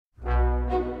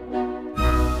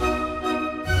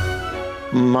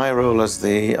My role as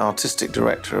the artistic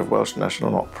director of Welsh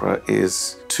National Opera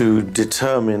is to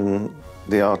determine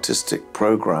the artistic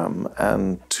programme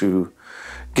and to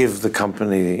give the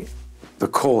company the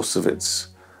course of its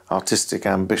artistic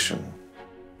ambition.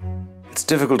 It's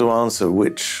difficult to answer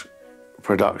which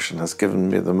production has given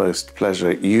me the most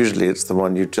pleasure. Usually it's the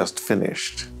one you've just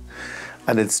finished.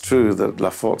 And it's true that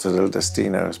La Forza del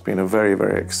Destino has been a very,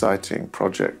 very exciting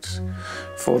project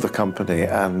for the company,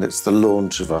 and it's the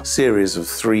launch of a series of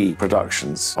 3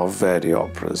 productions of Verdi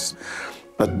operas.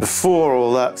 But before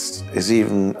all that is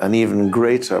an even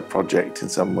greater project in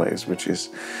some ways, which is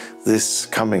this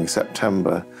coming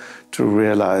September to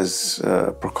realize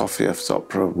Prokofiev's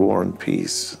opera War and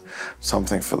Peace,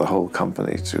 something for the whole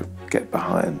company to get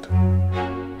behind.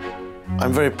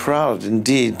 I'm very proud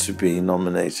indeed to be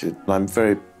nominated. I'm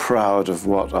very proud of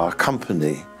what our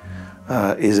company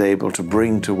is able to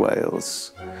bring to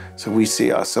Wales. So we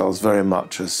see ourselves very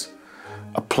much as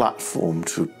a platform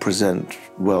to present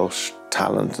Welsh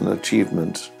talent and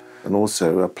achievement, and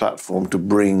also a platform to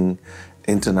bring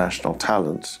international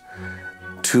talent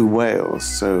to Wales.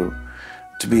 So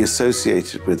to be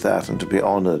associated with that and to be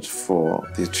honoured for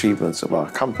the achievements of our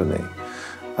company,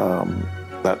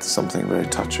 that's something very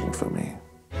touching for me.